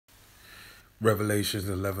Revelations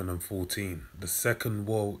 11 and 14. The second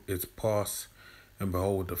woe is past, and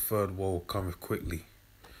behold, the third woe cometh quickly.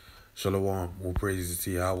 Shalom, all praises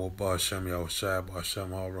to Yahweh, Ba'ashem, Yahushua,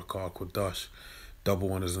 Ba'ashem, Ha'arakah, Kodash.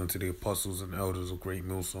 Double honors unto the apostles and elders of Great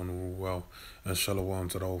Millstone who rule well, and shalom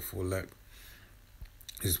to the hopeful elect.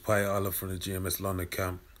 This is Pai Allah from the GMS London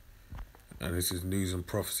camp, and this is News and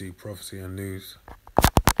Prophecy, Prophecy and News. I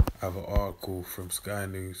have an article from Sky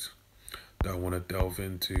News that I want to delve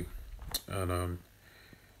into, and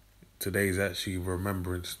today's actually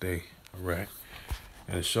Remembrance Day, right?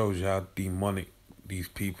 And it shows you how demonic these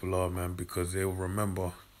people are, man, because they'll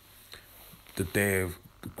remember the day of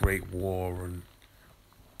the Great War and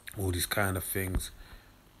all these kind of things,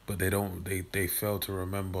 but they fail to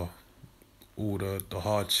remember all the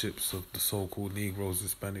hardships of the so-called Negroes,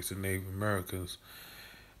 Hispanics, and Native Americans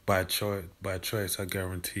by choice, I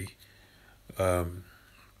guarantee. But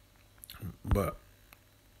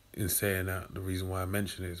in saying that, the reason why I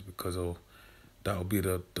mention it is because that'll be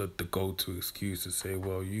the go-to excuse to say,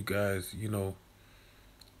 well, you guys, you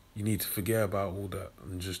need to forget about all that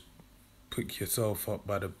and just pick yourself up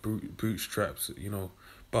by the bootstraps,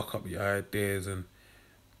 buck up your ideas and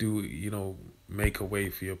make a way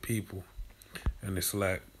for your people. And it's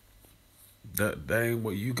like, that ain't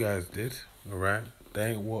what you guys did, all right? That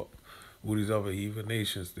ain't what all these other heathen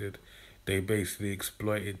nations did. They basically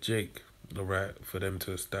exploited Jake, all right, for them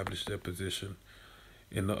to establish their position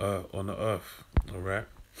on the earth, all right?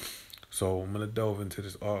 So I'm going to delve into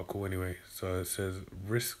this article anyway. So it says,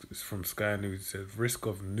 it's from Sky News. It says, risk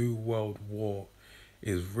of new world war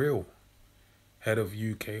is real. Head of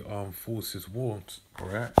UK Armed Forces warns, all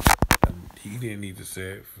right? And he didn't need to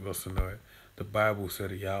say it for us to know it. The Bible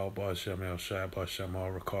said it, Yahweh Ba'ashem, El Shai Ba'ashem,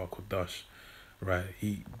 Ha'arakah, Kodash, right?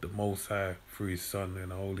 He, the Most High, through His Son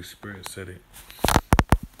and the Holy Spirit said it,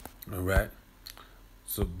 all right?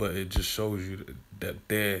 So, but it just shows you that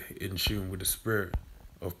they're in tune with the spirit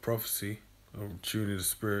of prophecy, or tune to the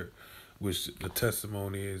spirit, which the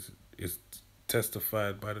testimony is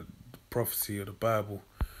testified by the prophecy of the Bible,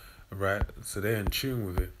 right? So they're in tune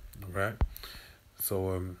with it, right? So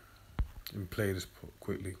let me play this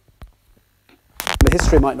quickly. The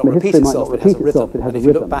history might not repeat itself, but it has a rhythm. And if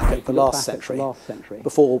you look back at the last century,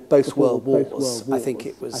 before both world wars, I think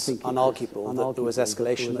it was unarguable that there was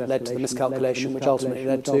escalation that led to the miscalculation, which ultimately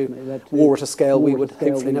led to war at a scale we would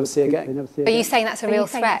hopefully never see again. Are you saying that's a real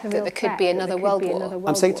threat, that there could be another world war?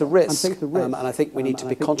 I'm saying it's a risk, and I think we need to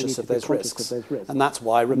be conscious of those risks. And that's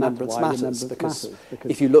why remembrance matters, because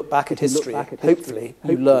if you look back at history, hopefully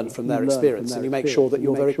you learn from their experience and you make sure that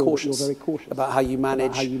you're very cautious about how you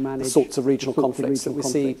manage the sorts of regional conflicts that we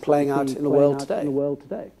see playing out in the world today.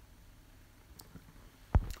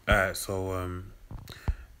 Alright, so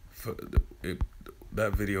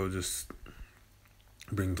that video just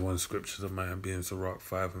brings one scripture to mind, being Sirach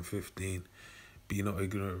 5 and 15. Be not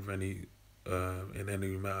ignorant of any in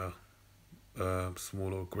any matter,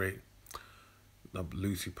 small or great. I'm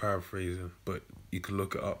loosely paraphrasing, but you can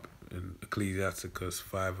look it up in Ecclesiasticus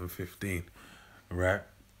 5 and 15, right?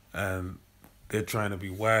 And they're trying to be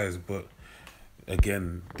wise, but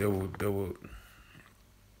again, they were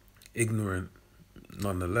ignorant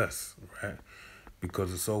nonetheless, right?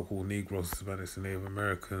 Because the so-called Negroes, Hispanics, and Native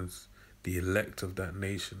Americans, the elect of that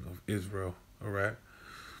nation of Israel, all right,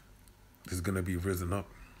 is going to be risen up.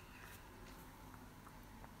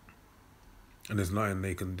 And there's nothing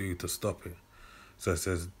they can do to stop it. So it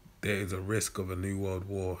says, there is a risk of a new world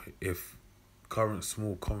war if current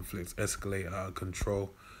small conflicts escalate out of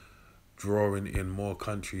control, drawing in more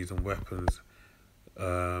countries and weapons.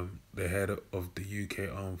 The head of the UK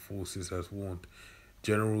Armed Forces has warned.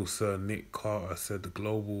 General Sir Nick Carter said the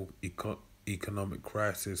global economic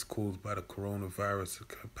crisis caused by the coronavirus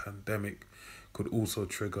pandemic could also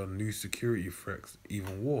trigger new security threats,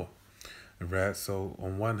 even war. Right? So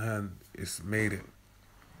on one hand, it's made it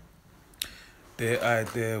their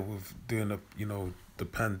idea with doing the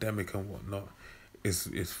pandemic and whatnot is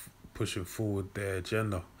pushing forward their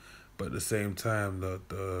agenda, but at the same time, the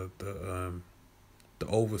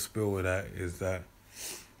overspill of that is that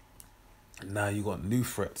now you got new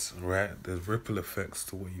threats, right? There's ripple effects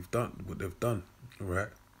to what they've done, right?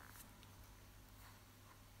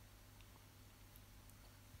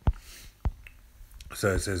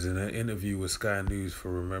 So it says, in an interview with Sky News for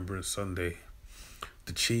Remembrance Sunday,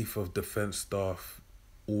 the Chief of Defence Staff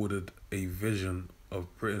ordered a vision of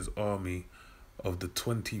Britain's army of the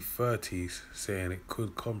 2030s, saying it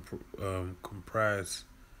could comprise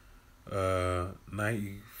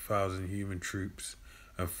 90,000 human troops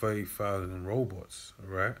and 30,000 robots,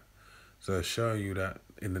 right? So it's showing you that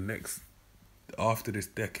after this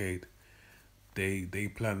decade, they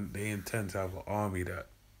intend to have an army that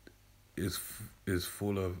is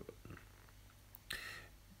full of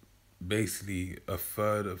basically a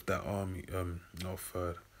third of that army, not a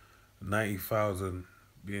third, 90,000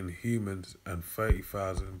 being humans and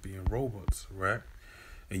 30,000 being robots, right?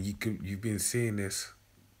 And you've been seeing this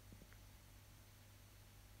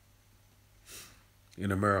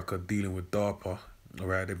in America dealing with DARPA, all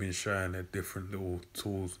right? They've been showing their different little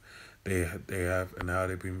tools they have and how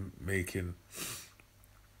they've been making,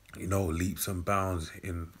 leaps and bounds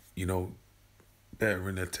in,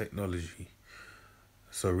 bettering their technology.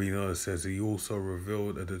 So Reno says he also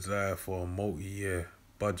revealed a desire for a multi-year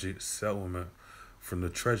budget settlement from the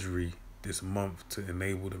Treasury this month to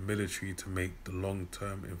enable the military to make the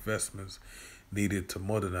long-term investments needed to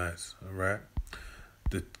modernize, all right?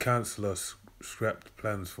 The Chancellor scrapped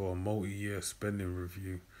plans for a multi-year spending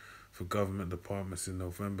review for government departments in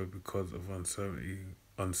November because of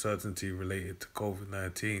uncertainty related to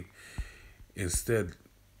COVID-19. Instead,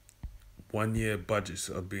 one-year budgets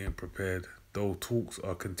are being prepared, though talks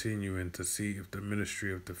are continuing to see if the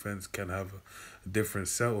Ministry of Defense can have a different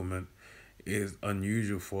settlement. It is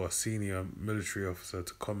unusual for a senior military officer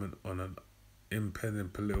to comment on an impending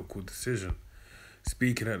political decision.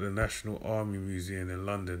 Speaking at the National Army Museum in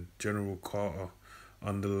London, General Carter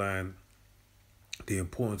underlined the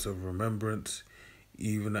importance of remembrance,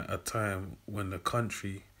 even at a time when the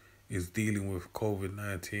country is dealing with the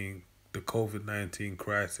COVID-19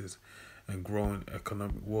 crisis and growing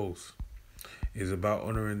economic woes. It is about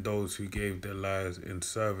honoring those who gave their lives in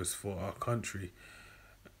service for our country.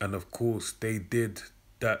 And of course, they did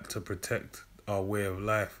that to protect our way of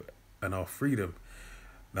life and our freedom.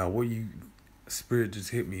 Now, spirit just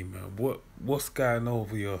hit me, man. What's going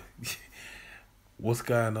over your what's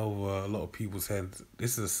going over a lot of people's heads?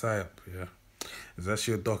 This is a psyop, yeah. It's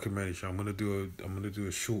actually a documentary show. I'm gonna do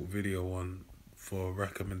a short video on for a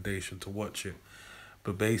recommendation to watch it.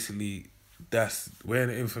 But basically, we're in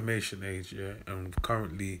the information age, yeah, and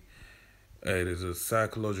currently, there's a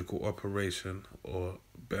psychological operation, or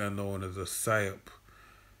better known as a psyop,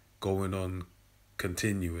 going on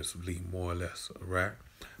continuously, more or less, right?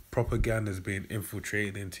 Propaganda is being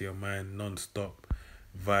infiltrated into your mind non-stop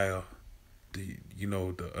via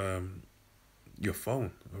your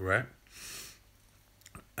phone, right?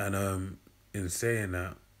 And in saying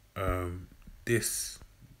that, this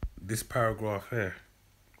paragraph here,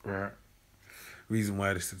 right? Reason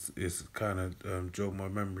why this is kind of jogged my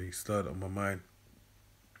memory, stirred up my mind.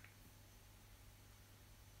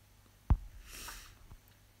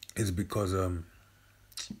 Is because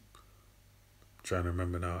trying to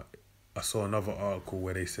remember now. I saw another article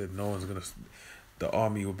where they said the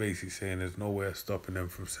army were basically saying there's no way of stopping them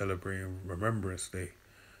from celebrating Remembrance Day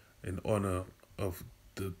in honor of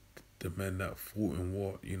the men that fought in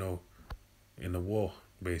war, in the war,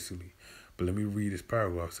 basically. But let me read this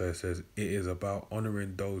paragraph. So it says, it is about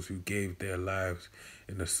honoring those who gave their lives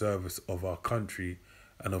in the service of our country.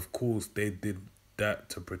 And of course, they did that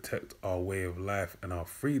to protect our way of life and our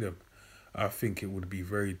freedom. I think it would be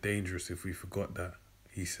very dangerous if we forgot that,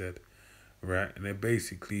 he said. Right? And they're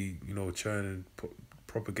basically, churning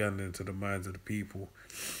propaganda into the minds of the people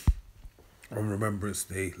on Remembrance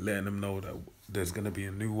Day, letting them know that there's going to be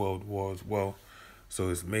a new world war as well. So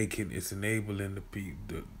it's enabling the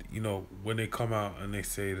people, when they come out and they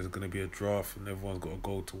say there's going to be a draft and everyone's got to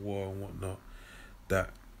go to war and whatnot, that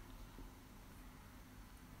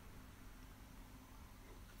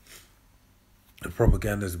the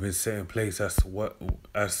propaganda has been set in place as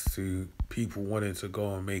to people wanting to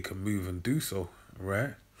go and make a move and do so,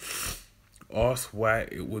 right? Asked why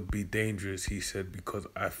it would be dangerous, he said, because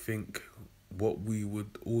I think what we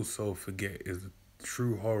would also forget is the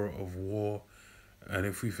true horror of war. And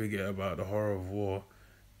if we forget about the horror of war,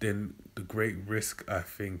 then the great risk, I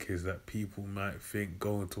think, is that people might think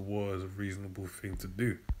going to war is a reasonable thing to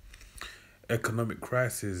do. Economic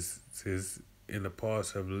crises in the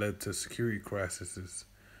past have led to security crises.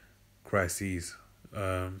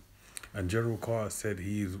 And General Carter said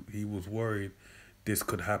he was worried this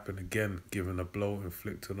could happen again, given the blow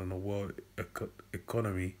inflicted on the world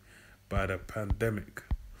economy by the pandemic.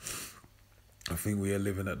 I think we are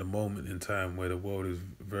living at the moment in time where the world is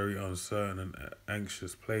very uncertain and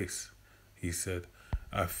anxious place, he said.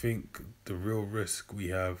 I think the real risk we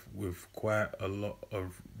have with quite a lot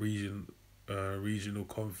of regional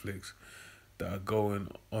conflicts that are going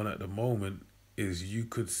on at the moment is you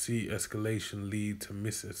could see escalation lead to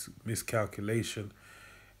miscalculation,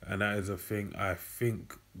 and that is a thing I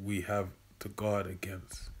think we have to guard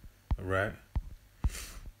against. All right?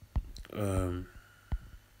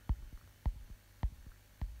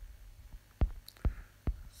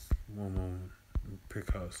 One moment.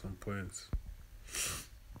 pick out some points.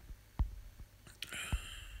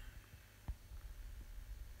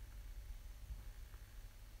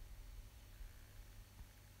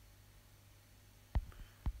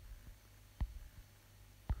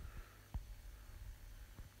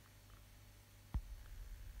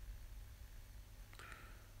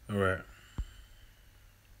 All right.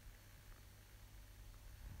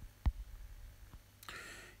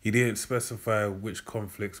 He didn't specify which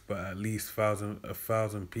conflicts, but at least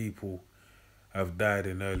 1,000 people have died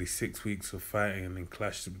in nearly 6 weeks of fighting and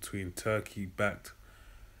clashes between Turkey-backed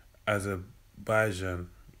Azerbaijan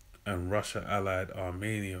and Russia-allied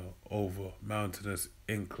Armenia over mountainous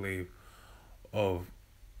enclave of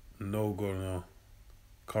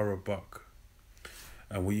Nagorno-Karabakh.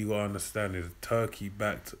 And what you gotta understand is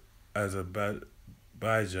Turkey-backed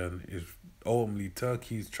Azerbaijan is ultimately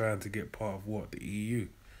Turkey's trying to get part of what? The EU,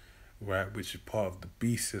 right? Which is part of the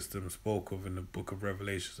beast system spoke of in the book of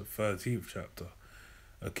Revelations, the 13th chapter.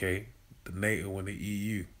 Okay, the NATO and the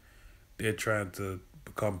EU, they're trying to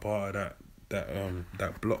become part of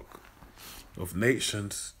that block of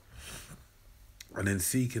nations, and in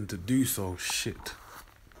seeking to do so,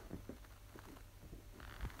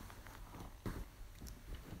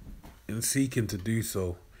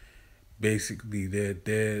 basically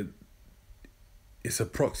they're it's a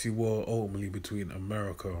proxy war ultimately between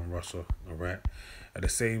America and Russia. All right. At the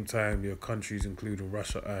same time, your countries including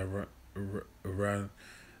Russia, Iran,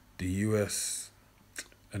 the US,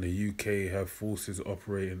 and the UK have forces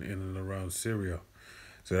operating in and around Syria.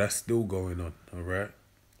 So that's still going on, all right?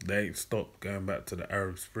 They ain't stopped going back to the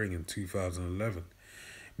Arab Spring in 2011.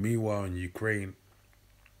 Meanwhile, in Ukraine,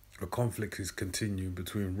 a conflict is continuing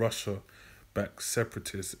between Russia-backed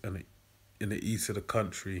separatists and in the east of the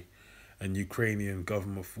country and Ukrainian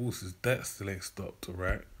government forces. That still ain't stopped, all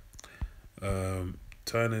right?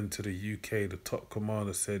 Turning to the UK, the top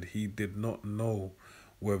commander said he did not know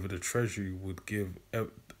whether the Treasury would give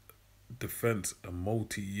defence a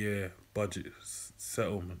multi-year budget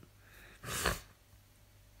settlement.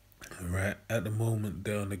 Right, at the moment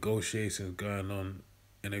there are negotiations going on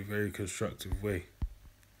in a very constructive way.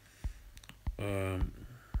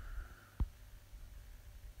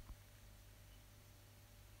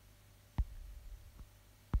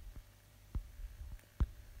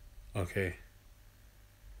 Okay,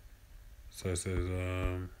 so it says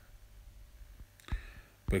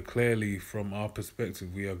but clearly from our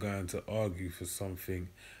perspective we are going to argue for something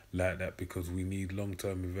like that because we need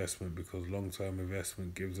long-term investment, because long-term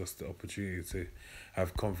investment gives us the opportunity to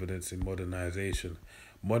have confidence in modernization.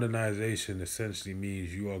 Modernization essentially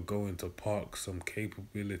means you are going to park some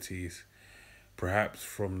capabilities perhaps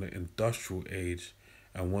from the industrial age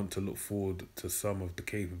and want to look forward to some of the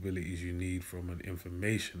capabilities you need from an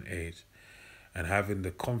information age. And having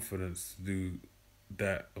the confidence to do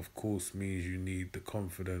that, of course, means you need the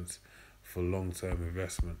confidence for long-term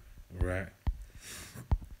investment, right?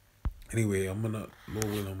 Anyway, I'm gonna put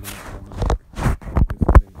this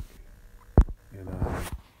link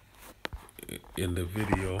in the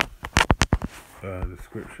video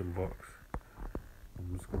description box.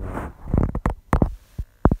 I'm just gonna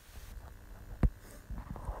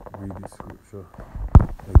read the scripture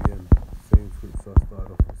again. Same scripture I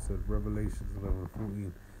started off with. Said Revelations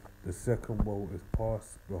 11:14. The second woe is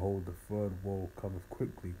past. Behold, the third woe cometh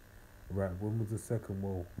quickly. Right. When was the second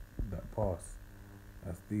woe that passed?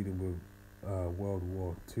 That's dealing with World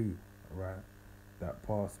War II, right? That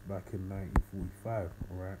passed back in 1945,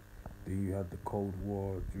 right? Then you had the Cold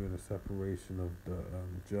War during the separation of the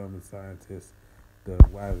German scientists, the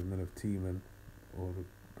wise men of Teman, or the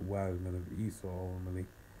wise men of Esau, ultimately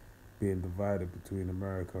being divided between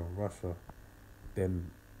America and Russia. Then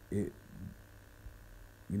it,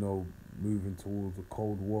 moving towards the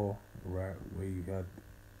Cold War, right, where you had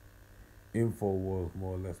info wars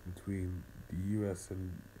more or less between the US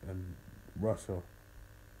and Russia,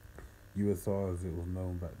 USR as it was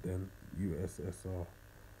known back then, USSR,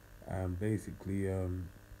 and basically then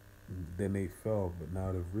they fell, but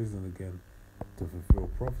now they've risen again to fulfill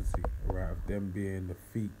prophecy, right, of them being the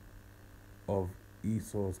feet of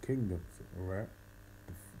Esau's kingdoms, right,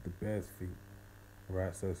 the bear's feet,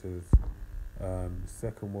 right. So it says the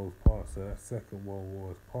second world's past, so that second world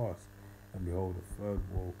war is past, and behold, the third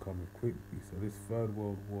world coming quickly. So this third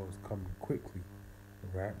world war is coming quickly,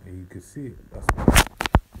 right? And you can see it. That's why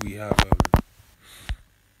we have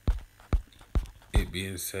it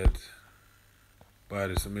being said by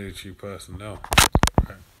this military personnel,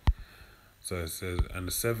 right? So it says, and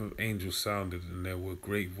the seventh angel sounded, and there were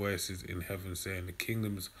great voices in heaven saying, the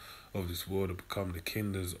kingdoms of this world have become the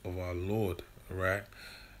kingdoms of our Lord, right?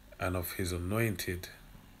 And of his anointed,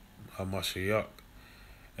 Hamashiach,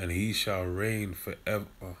 and he shall reign forever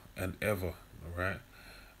and ever. All right.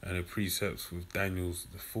 And it precepts with Daniel's,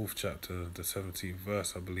 the 4th chapter, the 17th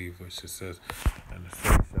verse, I believe, which it says, and the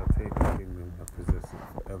saints shall take the kingdom and possess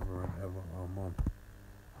it forever and ever. Amen.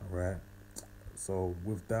 All right. So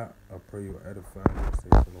with that, I pray you're edified and say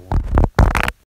shalom.